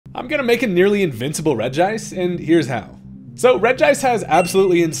I'm gonna make a nearly invincible Regice, and here's how. So Regice has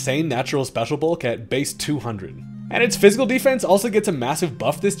absolutely insane natural special bulk at base 200. And its physical defense also gets a massive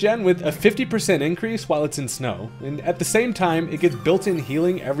buff this gen with a 50% increase while it's in snow. And at the same time, it gets built-in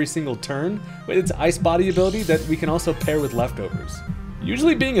healing every single turn with its ice body ability that we can also pair with leftovers.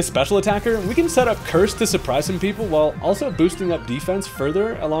 Usually being a special attacker, we can set up Curse to surprise some people while also boosting up defense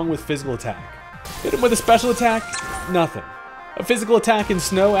further along with physical attack. Hit him with a special attack, nothing. A physical attack in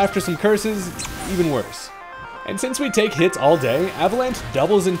snow after some curses, even worse. And since we take hits all day, Avalanche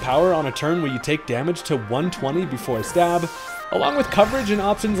doubles in power on a turn where you take damage to 120 before a stab, along with coverage and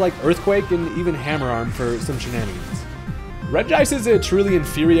options like Earthquake and even Hammer Arm for some shenanigans. Regice is a truly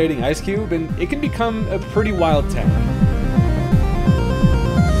infuriating ice cube, and it can become a pretty wild tank.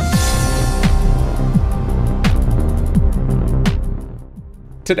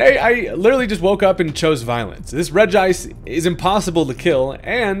 Today, I literally just woke up and chose violence. This Regice is impossible to kill,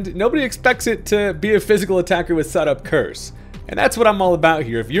 and nobody expects it to be a physical attacker with setup Curse. And that's what I'm all about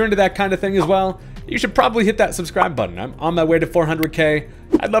here. If you're into that kind of thing as well, you should probably hit that subscribe button. I'm on my way to 400k.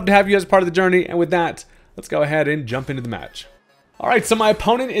 I'd love to have you as part of the journey, and with that, let's go ahead and jump into the match. Alright, so my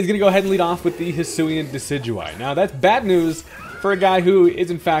opponent is going to go ahead and lead off with the Hisuian Decidueye. Now, that's bad news for a guy who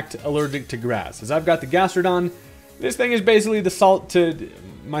is in fact allergic to grass, as I've got the Gastrodon. This thing is basically the salt to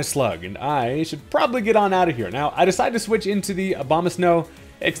my slug, and I should probably get on out of here. Now, I decided to switch into the Abomasnow,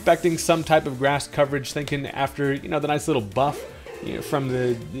 expecting some type of grass coverage, thinking after, the nice little buff from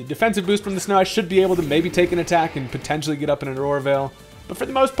the defensive boost from the snow, I should be able to maybe take an attack and potentially get up in an Aurora Veil. But for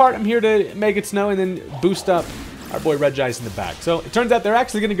the most part, I'm here to make it snow and then boost up our boy Regice in the back. So it turns out they're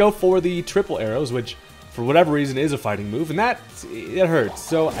actually going to go for the triple arrows, which for whatever reason is a fighting move, and it hurts.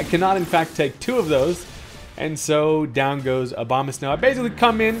 So I cannot in fact take two of those. And so down goes Abomasnow. I basically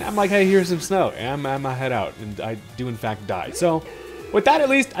come in, I'm like, hey, here's some snow, and I'm gonna head out, and I do in fact die. So with that, at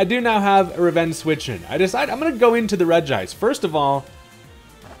least, I do now have a revenge switch in. I decide I'm gonna go into the Regice. First of all,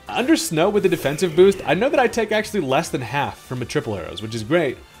 under snow with the defensive boost, I know that I take actually less than half from a triple arrows, which is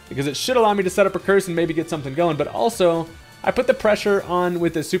great, because it should allow me to set up a curse and maybe get something going, but also, I put the pressure on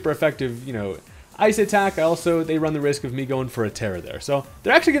with a super effective, ice attack. They run the risk of me going for a terror there. So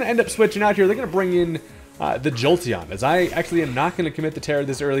they're actually gonna end up switching out here. They're gonna bring in the Jolteon, as I actually am not going to commit the terror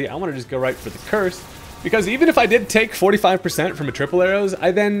this early. I want to just go right for the curse, because even if I did take 45% from a triple arrows, I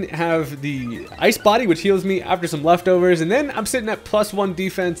then have the ice body, which heals me after some leftovers, and then I'm sitting at +1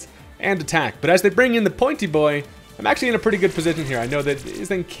 defense and attack. But as they bring in the pointy boy, I'm actually in a pretty good position here. I know that this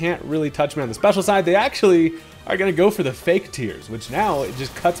thing can't really touch me on the special side. They actually are going to go for the fake tears, which now it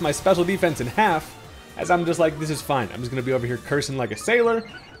just cuts my special defense in half, as I'm just like, this is fine. I'm just going to be over here cursing like a sailor.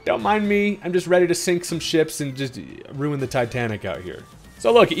 Don't mind me, I'm just ready to sink some ships and just ruin the Titanic out here.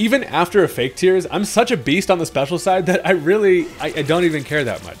 So look, even after a fake tears, I'm such a beast on the special side that I don't even care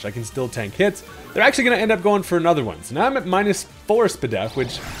that much. I can still tank hits. They're actually going to end up going for another one. So now I'm at -4 Spadef,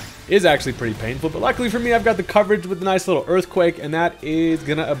 which is actually pretty painful. But luckily for me, I've got the coverage with the nice little Earthquake, and that is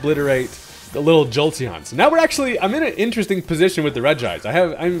going to obliterate the little Jolteon. So now I'm in an interesting position with the Regice.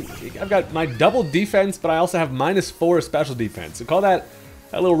 I've got my double defense, but I also have -4 special defense. So call that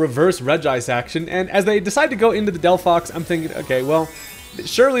a little reverse Regice action, and as they decide to go into the Delphox, I'm thinking, okay, well,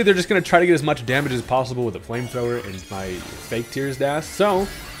 surely they're just going to try to get as much damage as possible with a flamethrower and my fake tears dash. So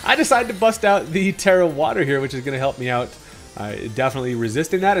I decided to bust out the Terra Water here, which is going to help me out, definitely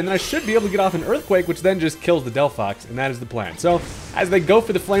resisting that, and then I should be able to get off an Earthquake, which then just kills the Delphox, and that is the plan. So as they go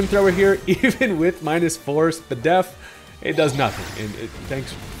for the flamethrower here, even with -4 Spadef, it does nothing, and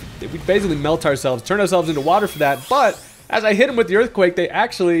we basically melt ourselves, turn ourselves into water for that, but as I hit him with the Earthquake,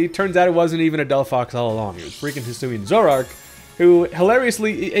 turns out it wasn't even a Delphox all along. It was freaking Hisuian Zoroark, who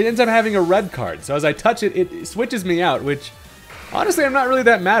hilariously, it ends up having a red card. So as I touch it, it switches me out, which honestly I'm not really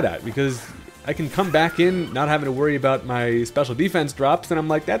that mad at, because I can come back in not having to worry about my special defense drops, and I'm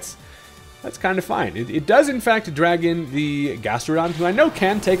like, that's kind of fine. It does in fact drag in the Gastrodon, who I know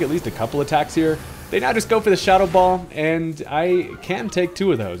can take at least a couple attacks here. They now just go for the Shadow Ball, and I can take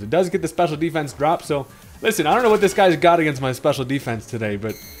 2 of those. It does get the special defense drop, so listen, I don't know what this guy's got against my special defense today,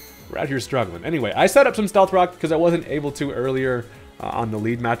 but we're out here struggling. Anyway, I set up some Stealth Rock because I wasn't able to earlier on the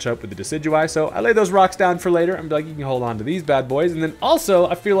lead matchup with the Decidueye, so I lay those rocks down for later. I'm like, you can hold on to these bad boys, and then also,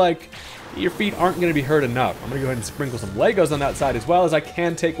 I feel like your feet aren't going to be hurt enough. I'm going to go ahead and sprinkle some Legos on that side as well, as I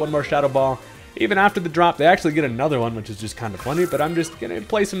can take one more Shadow Ball. Even after the drop, they actually get another one, which is just kind of funny, but I'm just going to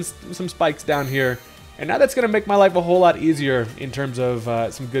play some spikes down here, and now that's going to make my life a whole lot easier in terms of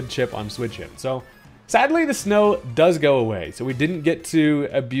some good chip on switch in. So sadly, the snow does go away, so we didn't get to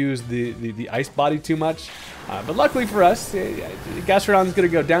abuse the ice body too much. But luckily for us, Gastrodon's going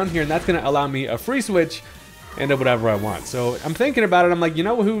to go down here, and that's going to allow me a free switch end up whatever I want. So I'm thinking about it. I'm like, you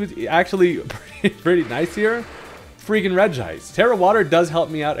know who's actually pretty nice here? Freaking Regice. Terra Water does help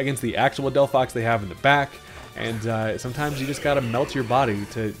me out against the actual Delphox they have in the back. And sometimes you just gotta melt your body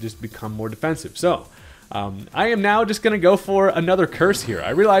to just become more defensive. So I am now just going to go for another curse here. I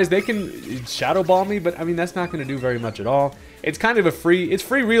realize they can Shadow Ball me, but I mean, that's not going to do very much at all. It's kind of it's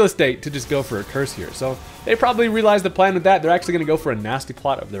free real estate to just go for a curse here. So they probably realized the plan with that. They're actually going to go for a nasty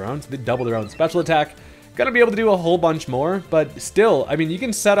plot of their own. So they double their own special attack. Going to be able to do a whole bunch more, but still, I mean, you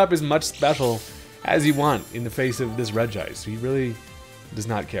can set up as much special as you want in the face of this Regice. He really does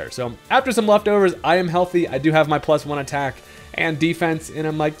not care. So after some leftovers, I am healthy. I do have my +1 attack and defense, and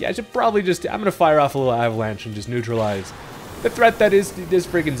I'm like, yeah, I should probably I'm gonna fire off a little avalanche and just neutralize the threat that is this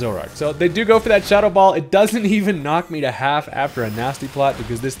freaking Zoroark. So they do go for that Shadow Ball. It doesn't even knock me to half after a nasty plot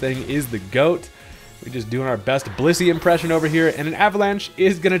because this thing is the GOAT. We're just doing our best Blissey impression over here, and an avalanche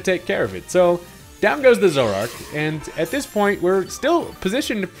is gonna take care of it. So down goes the Zoroark, and at this point, we're still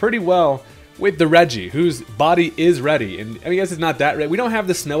positioned pretty well with the Reggie, whose body is ready. And I guess it's not that ready. We don't have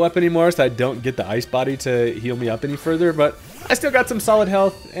the snow up anymore, so I don't get the ice body to heal me up any further, but I still got some solid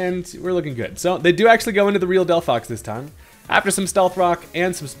health, and we're looking good. So they do actually go into the real Delphox this time. After some Stealth Rock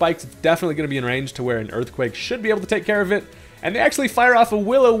and some Spikes, it's definitely going to be in range to where an Earthquake should be able to take care of it. And they actually fire off a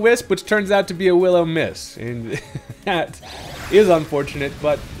Will-O-Wisp, which turns out to be a Will-O-Miss. And that is unfortunate,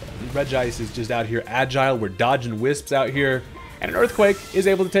 but Regice is just out here agile. We're dodging Wisps out here. And an Earthquake is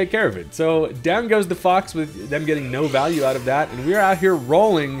able to take care of it. So down goes the Fox with them getting no value out of that. And we're out here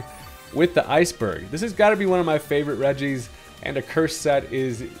rolling with the Iceberg. This has got to be one of my favorite Regis. And a curse set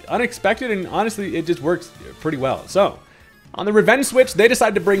is unexpected, and honestly, it just works pretty well. So on the Revenge switch, they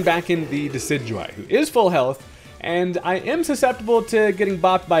decide to bring back in the Decidueye, who is full health. And I am susceptible to getting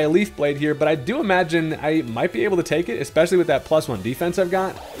bopped by a Leaf Blade here, but I do imagine I might be able to take it, especially with that +1 defense I've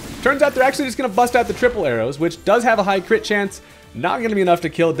got. Turns out they're actually just going to bust out the triple arrows, which does have a high crit chance. Not going to be enough to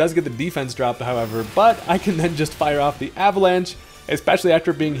kill. It does get the defense drop, however, but I can then just fire off the avalanche, especially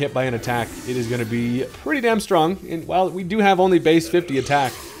after being hit by an attack. It is going to be pretty damn strong. And while we do have only base 50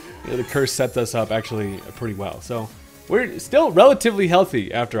 attack, you know, the curse sets us up actually pretty well. So we're still relatively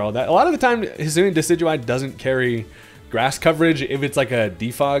healthy after all that. A lot of the time, Haydunn Decidueye doesn't carry grass coverage if it's like a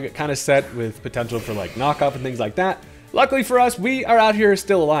defog kind of set with potential for like knockoff and things like that. Luckily for us, we are out here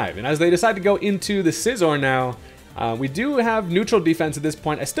still alive. And as they decide to go into the Scizor now, we do have neutral defense at this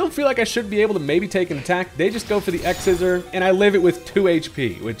point. I still feel like I should be able to maybe take an attack. They just go for the X-Scissor, and I live it with 2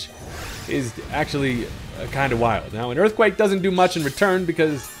 HP, which is actually kind of wild. Now, an Earthquake doesn't do much in return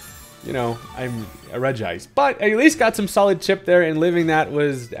because, you know, I'm a Regice. But I at least got some solid chip there, and living that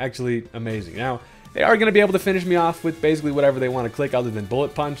was actually amazing. Now, they are going to be able to finish me off with basically whatever they want to click other than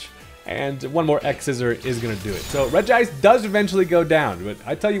Bullet Punch. And one more X-Scissor is going to do it. So Regice does eventually go down, but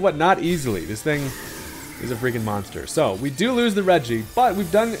I tell you what, not easily. This thing is a freaking monster. So we do lose the Reggie, but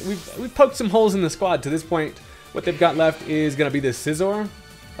we've poked some holes in the squad. To this point, what they've got left is going to be the Scizor,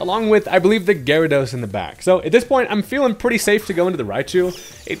 along with, I believe, the Gyarados in the back. So at this point, I'm feeling pretty safe to go into the Raichu.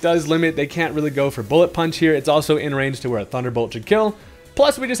 It does limit, they can't really go for Bullet Punch here. It's also in range to where a Thunderbolt should kill.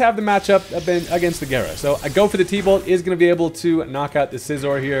 Plus, we just have the matchup against the Gyara. So I go for the T-Bolt, is going to be able to knock out the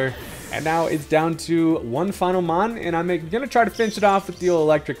Scizor here. And now it's down to one final Mon, and I'm going to try to finish it off with the old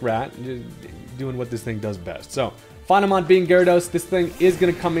Electric Rat, doing what this thing does best. So, final Mon being Gyarados, this thing is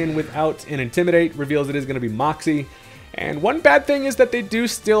going to come in without an Intimidate, reveals it is going to be Moxie. And one bad thing is that they do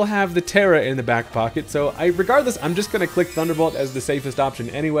still have the Terra in the back pocket, so regardless, I'm just going to click Thunderbolt as the safest option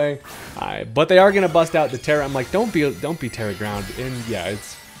anyway. But they are going to bust out the Terra. I'm like, don't be Terra Ground, and yeah,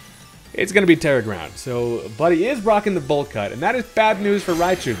 it's going to be Terra Ground. So, Buddy is rocking the Bolt Cut, and that is bad news for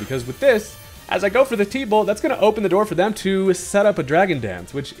Raichu, because with this, as I go for the T-Bolt, that's going to open the door for them to set up a Dragon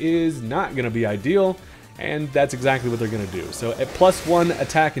Dance, which is not going to be ideal, and that's exactly what they're going to do. So at +1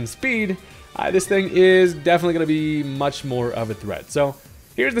 attack and speed, this thing is definitely going to be much more of a threat. So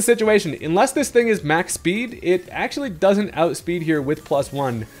here's the situation. Unless this thing is max speed, it actually doesn't outspeed here with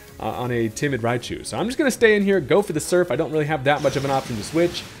 +1 on a timid Raichu. So I'm just going to stay in here, go for the Surf. I don't really have that much of an option to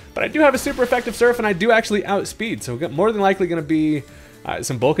switch, but I do have a super effective Surf, and I do actually outspeed. So more than likely going to be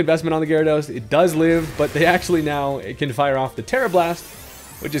some bulk investment on the Gyarados. It does live, but they actually now can fire off the Terra Blast,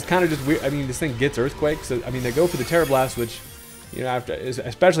 which is kind of just weird. I mean, this thing gets Earthquake, so I mean, they go for the Terra Blast, which, you know,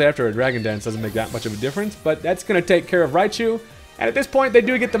 especially after a Dragon Dance, doesn't make that much of a difference, but that's going to take care of Raichu. And at this point, they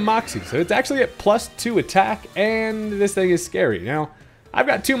do get the Moxie, so it's actually at +2 attack, and this thing is scary. Now, I've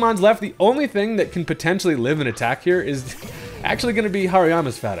got 2 Mons left. The only thing that can potentially live an attack here is actually going to be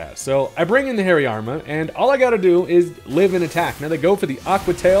Hariyama's fat ass. So I bring in the Hariyama, and all I got to do is live an attack. Now they go for the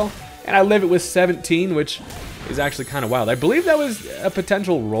Aqua Tail, and I live it with 17, which is actually kind of wild. I believe that was a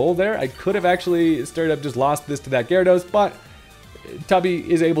potential roll there. I could have actually straight up just lost this to that Gyarados, but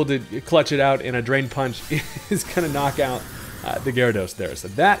Tubby is able to clutch it out, and a Drain Punch is going to knock out the Gyarados there. So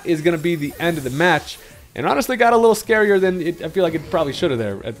that is going to be the end of the match. And honestly got a little scarier than I feel like it probably should have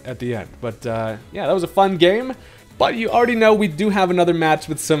there at the end. But yeah, that was a fun game. But you already know we do have another match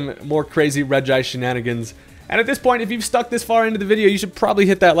with some more crazy Regice shenanigans. And at this point, if you've stuck this far into the video, you should probably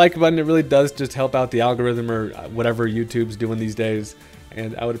hit that like button. It really does just help out the algorithm or whatever YouTube's doing these days.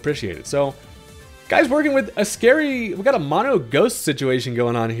 And I would appreciate it. So, guys, working with a scary... we got a mono ghost situation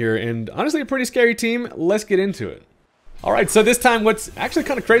going on here. And honestly, a pretty scary team. Let's get into it. Alright, so this time what's actually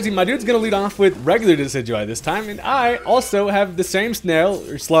kind of crazy, my dude's going to lead off with regular Decidueye this time, and I also have the same snail,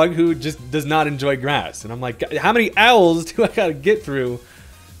 or slug, who just does not enjoy grass. And I'm like, how many owls do I got to get through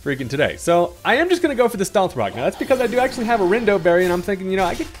freaking today? So I am just going to go for the Stealth Rock. Now that's because I do actually have a Rindo Berry, and I'm thinking, you know,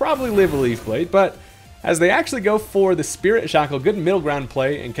 I could probably live a Leaf Blade, but as they actually go for the Spirit Shackle, good middle ground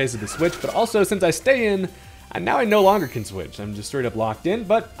play in case of the switch, but also since I stay in, and now I no longer can switch. I'm just straight up locked in,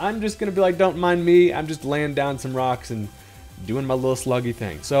 but I'm just going to be like, don't mind me. I'm just laying down some rocks and doing my little sluggy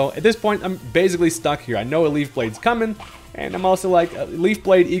thing. So at this point, I'm basically stuck here. I know a Leaf Blade's coming, and I'm also like, Leaf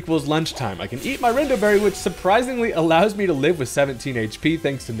Blade equals lunchtime. I can eat my Rindo Berry, which surprisingly allows me to live with 17 HP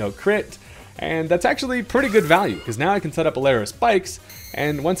thanks to no crit. And that's actually pretty good value, because now I can set up a layer of spikes,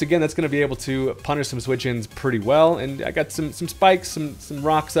 and once again, that's going to be able to punish some switch-ins pretty well. And I got some spikes, some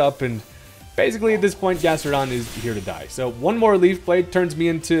rocks up, and basically, at this point, Gastrodon is here to die. So one more Leaf Blade turns me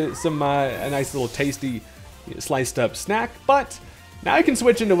into some a nice little tasty sliced up snack, but now I can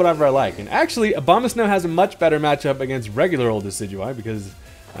switch into whatever I like. And actually, Abomasnow has a much better matchup against regular old Decidueye because,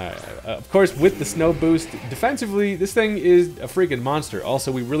 of course, with the Snow Boost, defensively, this thing is a freaking monster.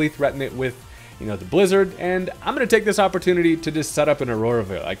 Also, we really threaten it with, you know, the Blizzard, and I'm going to take this opportunity to just set up an Aurora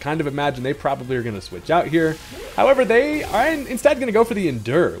Veil. I kind of imagine they probably are going to switch out here. However, they are instead going to go for the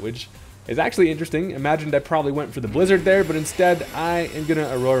Endure, which is actually interesting. Imagined I probably went for the Blizzard there, but instead I am going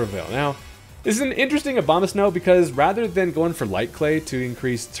to Aurora Veil. Now, this is an interesting Abomasnow because rather than going for Light Clay to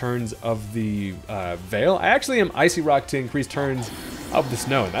increase turns of the Veil, I actually am Icy Rock to increase turns of the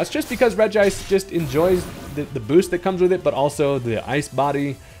Snow. And that's just because Regice just enjoys the boost that comes with it, but also the Ice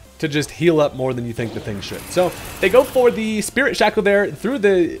Body to just heal up more than you think the thing should. So they go for the Spirit Shackle there. Through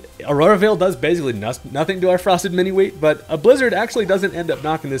the Aurora Veil does basically nothing to our Frosted Mini-Wheat, but a Blizzard actually doesn't end up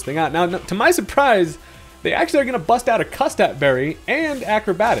knocking this thing out. Now, to my surprise, they actually are going to bust out a Custat Berry and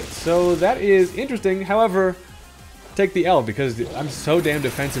Acrobatics. So that is interesting. However, take the L because I'm so damn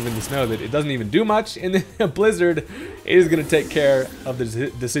defensive in the snow that it doesn't even do much. And then a Blizzard is going to take care of the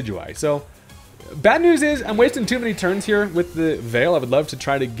Decidueye. So bad news is I'm wasting too many turns here with the Veil. I would love to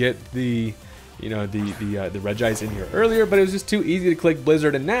try to get the, you know, the Regice in here earlier, but it was just too easy to click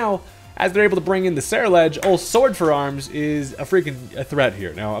Blizzard. And now, as they're able to bring in the Ceruledge, old Sword for Arms is a freaking threat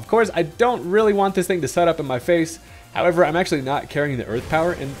here. Now, of course, I don't really want this thing to set up in my face. However, I'm actually not carrying the Earth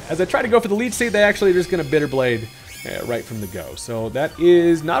Power, and as I try to go for the Leech Seed, they actually are just going to Bitter Blade right from the go. So that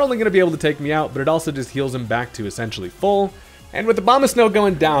is not only going to be able to take me out, but it also just heals him back to essentially full. And with the Abomasnow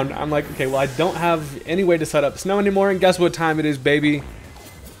going down, I'm like, okay, well, I don't have any way to set up snow anymore, and guess what time it is, baby?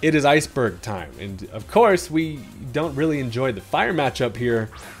 It is Iceberg time. And of course, we don't really enjoy the fire matchup here.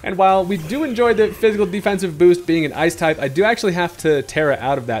 And while we do enjoy the physical defensive boost being an ice type, I do actually have to Terra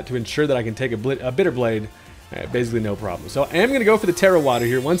out of that to ensure that I can take a Bitter Blade. Basically no problem. So I am going to go for the Terra Water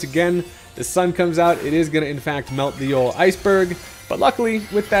here. Once again, the sun comes out. It is going to, in fact, melt the old Iceberg. But luckily,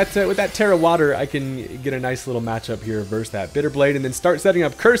 with that Terra Water, I can get a nice little matchup here versus that Bitter Blade and then start setting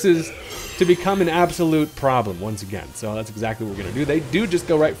up curses to become an absolute problem once again. So that's exactly what we're going to do. They do just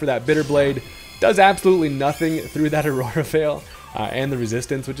go right for that Bitter Blade. Does absolutely nothing through that Aurora Veil and the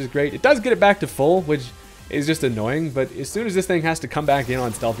resistance, which is great. It does get it back to full, which is just annoying. But as soon as this thing has to come back in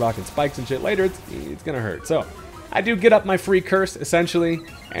on Stealth Rock and Spikes and shit later, it's going to hurt. So I do get up my free curse, essentially,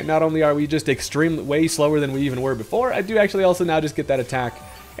 and not only are we just extremely way slower than we even were before, I do actually also now just get that attack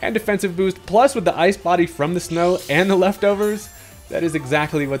and defensive boost, plus with the Ice Body from the snow and the leftovers, that is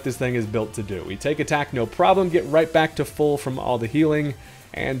exactly what this thing is built to do. We take attack, no problem, get right back to full from all the healing,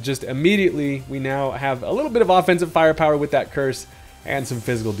 and just immediately we now have a little bit of offensive firepower with that curse and some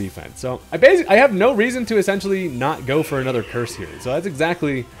physical defense. So I have no reason to essentially not go for another curse here. So that's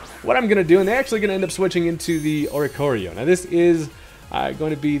exactly what I'm going to do, and they're actually going to end up switching into the Oricorio. Now this is going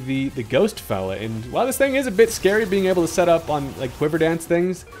to be the Ghost Fella, and while this thing is a bit scary being able to set up on like Quiver Dance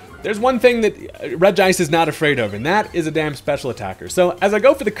things, there's one thing that Regice is not afraid of, and that is a damn special attacker. So as I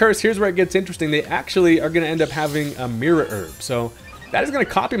go for the curse, here's where it gets interesting. They actually are going to end up having a Mirror Herb. So that is going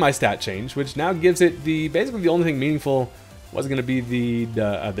to copy my stat change, which now gives it basically the only thing meaningful was going to be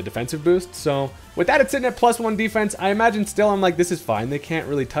the defensive boost. So with that, it's sitting at +1 defense. I imagine still I'm like, this is fine. They can't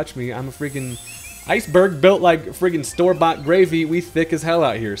really touch me. I'm a freaking iceberg built like friggin' store-bought gravy. We thick as hell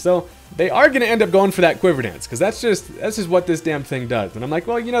out here. So they are going to end up going for that quiver dance, because that's just what this damn thing does. And I'm like,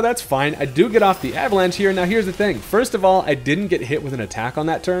 well, you know, that's fine. I do get off the avalanche here. Now here's the thing. First of all, I didn't get hit with an attack on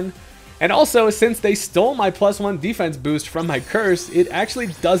that turn. And also, since they stole my +1 defense boost from my curse, it actually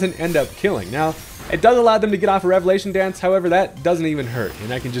doesn't end up killing. Now, it does allow them to get off a Revelation Dance, however, that doesn't even hurt.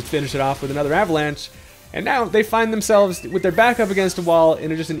 And I can just finish it off with another avalanche. And now they find themselves with their back up against a wall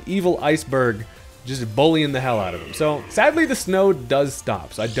and just an evil iceberg just bullying the hell out of them. So sadly, the snow does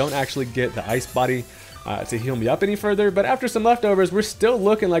stop, so I don't actually get the ice body to heal me up any further. But after some leftovers, we're still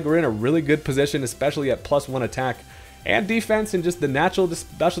looking like we're in a really good position, especially at +1 attack and defense, and just the natural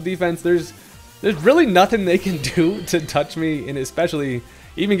special defense. There's really nothing they can do to touch me, and especially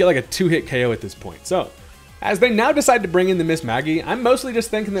even get like a 2-hit KO at this point. So as they now decide to bring in the Miss Maggie, I'm mostly just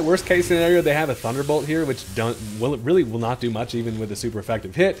thinking that worst case scenario, they have a Thunderbolt here, which really will not do much even with a super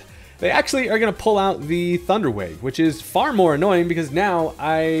effective hit. They actually are going to pull out the Thunder Wave, which is far more annoying because now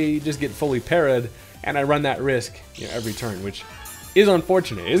I just get fully parried and I run that risk, you know, every turn, which is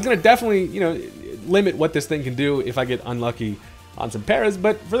unfortunate. It's going to definitely, you know, limit what this thing can do if I get unlucky on some paras,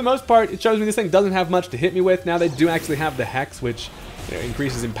 but for the most part, it shows me this thing doesn't have much to hit me with. Now they do actually have the Hex, which, you know,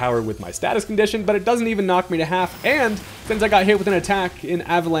 increases in power with my status condition, but it doesn't even knock me to half. And since I got hit with an attack, an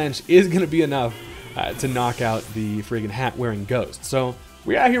Avalanche is going to be enough to knock out the friggin' hat-wearing Ghost. So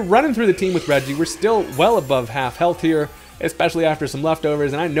we're out here running through the team with Reggie. We're still well above half health here, especially after some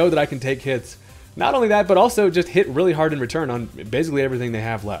leftovers, and I know that I can take hits. Not only that, but also just hit really hard in return on basically everything they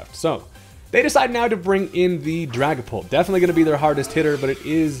have left. So they decide now to bring in the Dragapult. Definitely going to be their hardest hitter, but it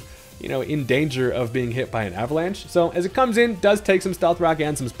is, you know, in danger of being hit by an Avalanche. So as it comes in, does take some Stealth Rock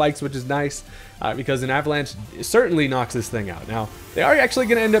and some Spikes, which is nice, because an Avalanche certainly knocks this thing out. Now, they are actually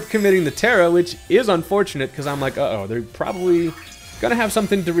going to end up committing the Terra, which is unfortunate, because I'm like, uh-oh, they're probably going to have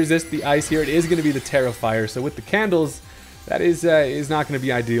something to resist the ice here. It is going to be the Terra Fire, so with the candles, that is not going to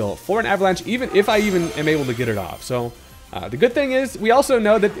be ideal for an Avalanche, even if I even am able to get it off. So the good thing is, we also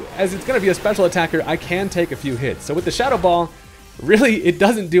know that as it's going to be a special attacker, I can take a few hits. So with the Shadow Ball, really, it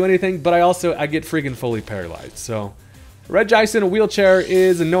doesn't do anything, but I get friggin' fully paralyzed. So Regice in a wheelchair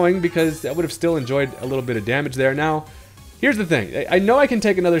is annoying because I would have still enjoyed a little bit of damage there. Now, here's the thing. I know I can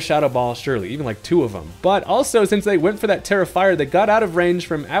take another Shadow Ball, surely, even like 2 of them. But also, since they went for that Terra Fire, they got out of range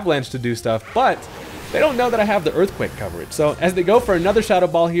from Avalanche to do stuff, but they don't know that I have the Earthquake coverage. So as they go for another Shadow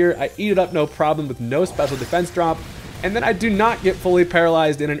Ball here, I eat it up no problem with no special defense drop. And then I do not get fully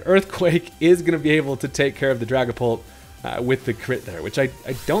paralyzed, and an Earthquake is going to be able to take care of the Dragapult with the crit there, which I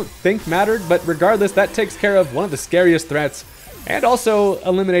don't think mattered, but regardless, that takes care of one of the scariest threats and also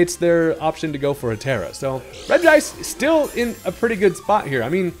eliminates their option to go for a Terra. So Regice still in a pretty good spot here. I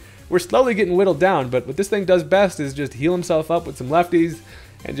mean, we're slowly getting whittled down, but what this thing does best is just heal himself up with some lefties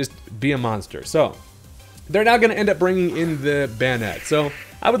and just be a monster. So they're now going to end up bringing in the Banette. So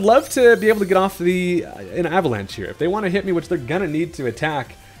I would love to be able to get off an Avalanche here. If they want to hit me, which they're going to need to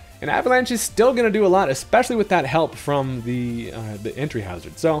attack, an Avalanche is still going to do a lot, especially with that help from the entry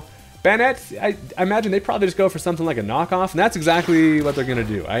hazard. So Banette, I imagine they probably just go for something like a knockoff, and that's exactly what they're going to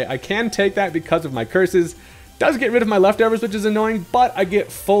do. I can take that because of my curses. Does get rid of my leftovers, which is annoying, but I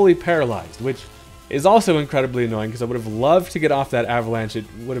get fully paralyzed, which is also incredibly annoying because I would have loved to get off that Avalanche. It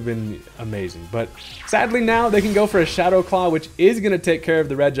would have been amazing. But sadly now they can go for a Shadow Claw, which is going to take care of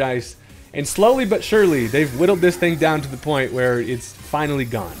the Regice. And slowly but surely, they've whittled this thing down to the point where it's finally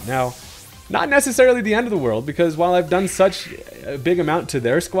gone. Now, not necessarily the end of the world, because while I've done such a big amount to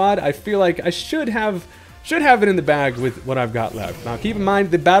their squad, I feel like I should have it in the bag with what I've got left. Now, keep in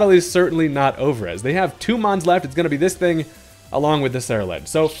mind, the battle is certainly not over, as they have 2 Mons left. It's going to be this thing along with the Saraled.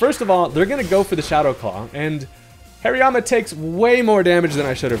 So first of all, they're going to go for the Shadow Claw, and Hariyama takes way more damage than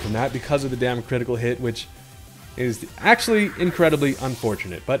I should have from that because of the damn critical hit, which is actually incredibly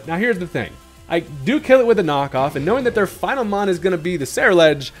unfortunate. But now here's the thing. I do kill it with a knockoff, and knowing that their final Mon is going to be the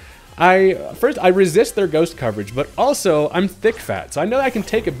Saraled, I resist their ghost coverage, but also I'm thick fat, so I know I can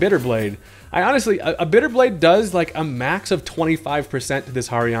take a Bitter Blade. I honestly, a Bitter Blade does like a max of 25% to this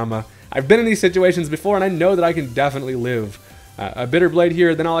Hariyama. I've been in these situations before, and I know that I can definitely live a Bitter Blade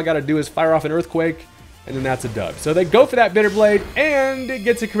here. Then all I got to do is fire off an Earthquake, and then that's a dub. So they go for that Bitter Blade, and it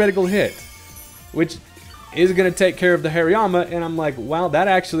gets a critical hit, which is going to take care of the Hariyama, and I'm like, wow, that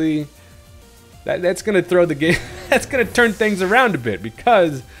actually, that's going to throw the game, that's going to turn things around a bit,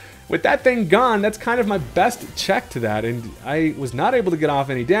 because with that thing gone, that's kind of my best check to that, and I was not able to get off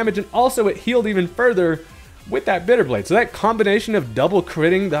any damage, and also it healed even further with that Bitter Blade. So that combination of double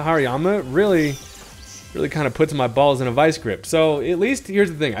critting the Hariyama really really kind of puts my balls in a vice grip. So at least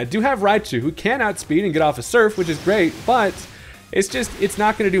here's the thing. I do have Raichu, who can outspeed and get off a Surf, which is great, but it's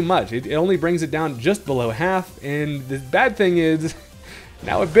not going to do much. It only brings it down just below half, and the bad thing is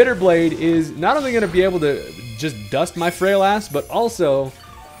now a Bitter Blade is not only going to be able to just dust my frail ass, but also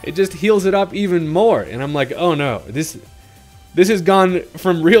it just heals it up even more. And I'm like, oh no, this has gone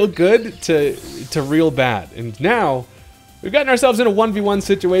from real good to real bad. And now we've gotten ourselves in a 1v1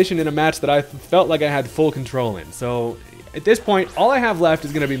 situation in a match that I felt like I had full control in. So at this point, all I have left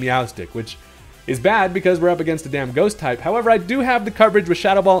is going to be Meowstic, which is bad because we're up against a damn ghost type. However, I do have the coverage with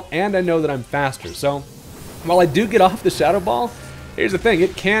Shadow Ball, and I know that I'm faster. So while I do get off the Shadow Ball, here's the thing,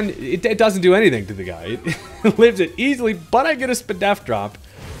 it doesn't do anything to the guy. It lives it easily, but I get a Spadef drop.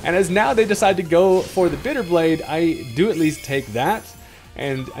 And as now they decide to go for the Bitter Blade, I do at least take that.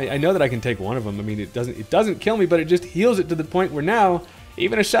 And I know that I can take one of them. I mean, it doesn't kill me, but it just heals it to the point where now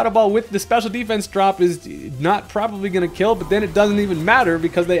even a Shadow Ball with the special defense drop is not probably going to kill, but then it doesn't even matter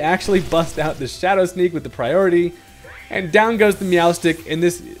because they actually bust out the Shadow Sneak with the priority. And down goes the Meowstic, and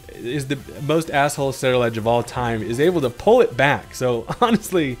this is the most asshole Cerulege of all time, is able to pull it back. So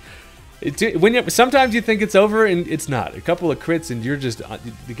honestly, sometimes you think it's over and it's not. A couple of crits and you're just,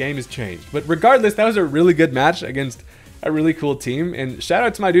 the game has changed. But regardless, that was a really good match against a really cool team, and shout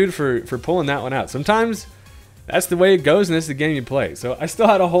out to my dude for pulling that one out. Sometimes that's the way it goes, and this is the game you play. So I still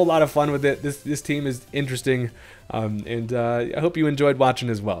had a whole lot of fun with it. This team is interesting, and I hope you enjoyed watching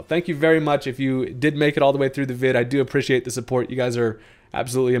as well. Thank you very much if you did make it all the way through the vid. I do appreciate the support. You guys are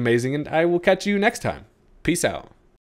absolutely amazing, and I will catch you next time. Peace out.